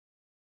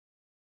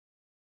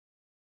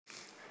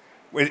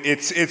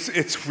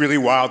It's really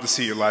wild to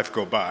see your life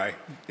go by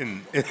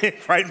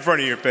right in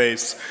front of your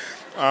face.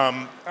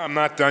 I'm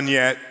not done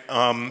yet.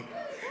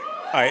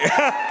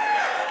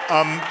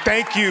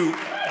 Thank you,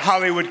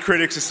 Hollywood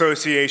Critics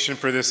Association,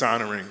 for this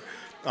honoring.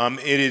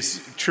 It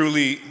is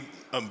truly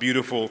a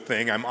beautiful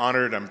thing. I'm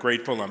honored, I'm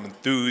grateful, I'm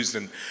enthused,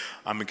 and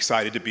I'm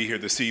excited to be here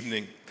this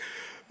evening.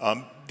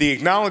 The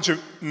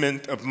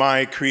acknowledgement of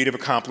my creative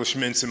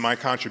accomplishments and my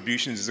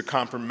contributions is a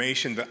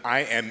confirmation that I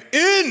am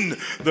in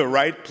the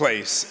right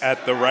place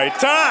at the right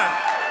time.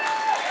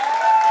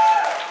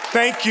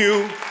 Thank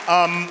you.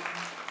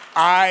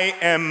 I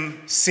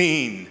am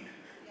seen.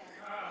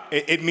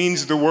 It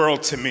means the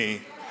world to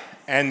me.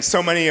 And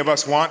so many of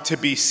us want to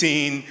be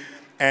seen.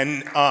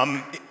 And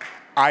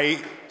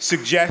I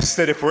suggest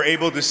that if we're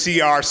able to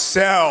see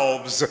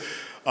ourselves,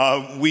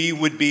 we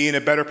would be in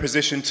a better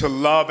position to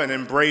love and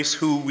embrace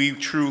who we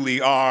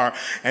truly are,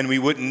 and we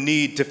wouldn't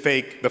need to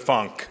fake the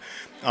funk.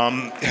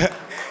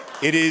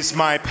 It is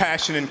my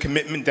passion and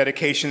commitment,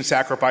 dedication,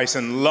 sacrifice,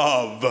 and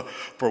love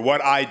for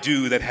what I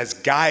do that has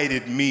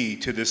guided me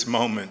to this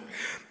moment.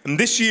 And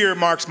this year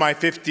marks my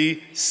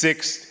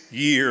 56th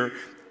year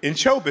in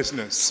show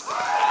business.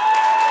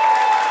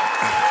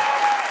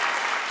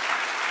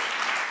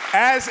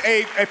 As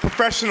a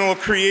professional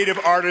creative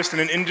artist in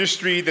an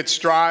industry that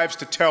strives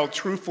to tell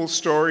truthful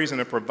stories in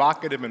a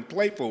provocative and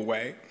playful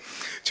way,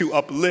 to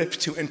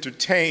uplift, to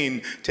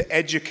entertain, to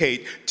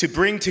educate, to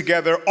bring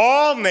together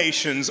all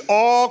nations,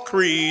 all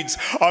creeds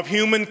of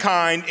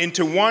humankind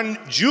into one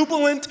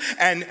jubilant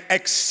and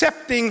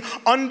accepting,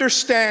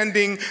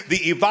 understanding,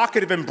 the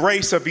evocative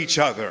embrace of each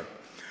other.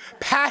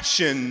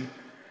 Passion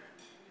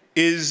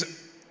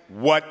is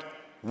what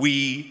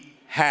we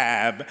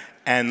have,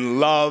 and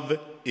love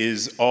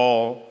is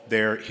all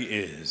there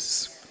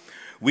is.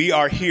 We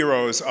are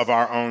heroes of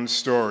our own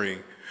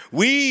story.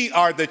 We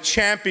are the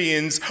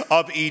champions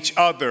of each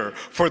other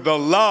for the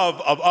love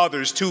of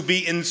others, to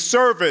be in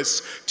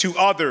service to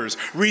others,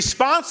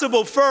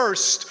 responsible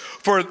first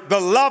for the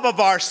love of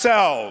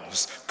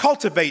ourselves.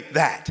 Cultivate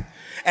that.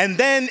 And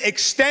then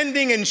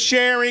extending and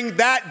sharing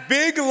that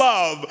big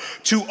love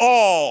to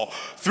all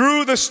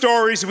through the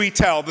stories we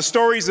tell, the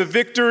stories of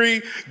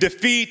victory,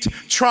 defeat,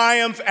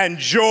 triumph, and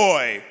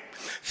joy.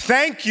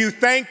 Thank you,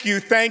 thank you,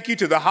 thank you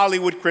to the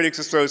Hollywood Critics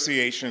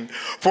Association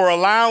for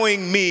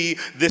allowing me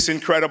this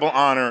incredible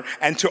honor,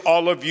 and to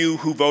all of you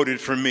who voted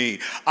for me.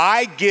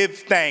 I give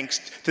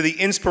thanks to the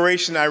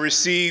inspiration I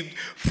received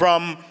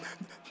from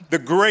the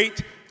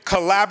great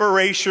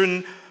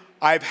collaboration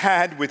I've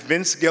had with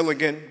Vince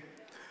Gilligan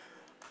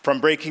from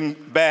Breaking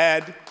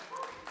Bad.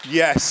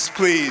 Yes,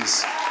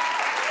 please.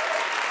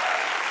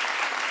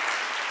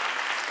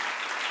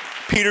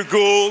 Peter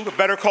Gould,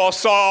 Better Call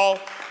Saul,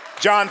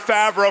 Jon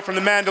Favreau from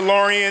The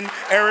Mandalorian,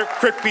 Eric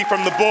Kripke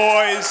from The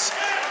Boys.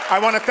 I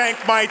want to thank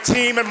my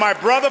team and my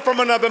brother from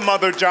another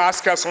mother,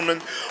 Josh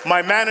Kesselman,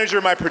 my manager,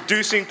 my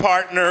producing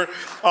partner,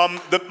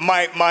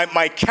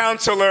 my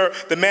counselor,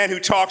 the man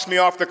who talks me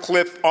off the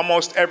cliff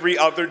almost every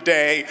other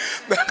day.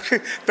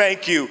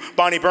 Thank you.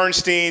 Bonnie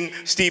Bernstein,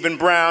 Stephen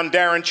Brown,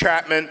 Darren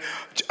Tratner,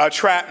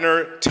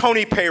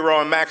 Tony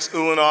Payro, and Max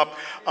Ulanoff,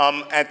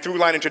 and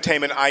Throughline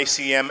Entertainment,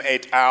 ICM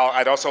et al.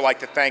 I'd also like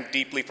to thank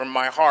deeply from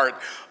my heart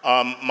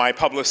my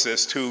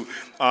publicists, who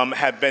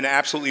have been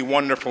absolutely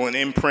wonderful in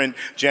Imprint,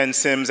 Jen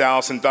Sims,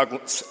 Allison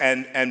Douglas,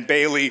 and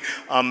Bailey.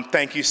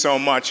 Thank you so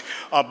much.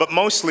 But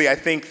mostly, I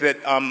think that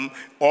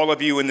all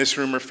of you in this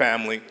room are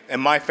family,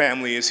 and my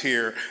family is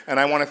here. And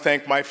I want to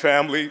thank my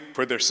family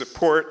for their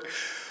support,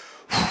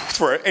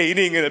 for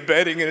aiding and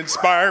abetting and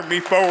inspiring me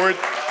forward,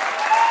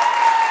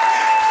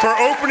 for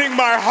opening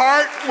my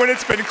heart when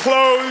it's been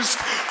closed,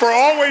 for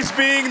always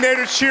being there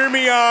to cheer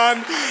me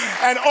on.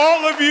 And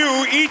all of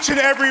you, each and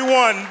every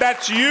one,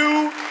 that's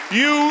you.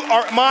 You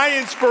are my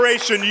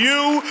inspiration.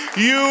 You,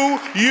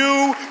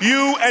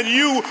 and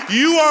you.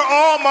 You are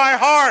all my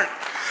heart,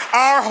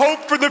 our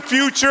hope for the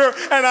future,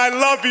 and I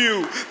love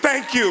you.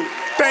 Thank you,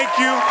 thank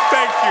you,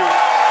 thank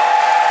you.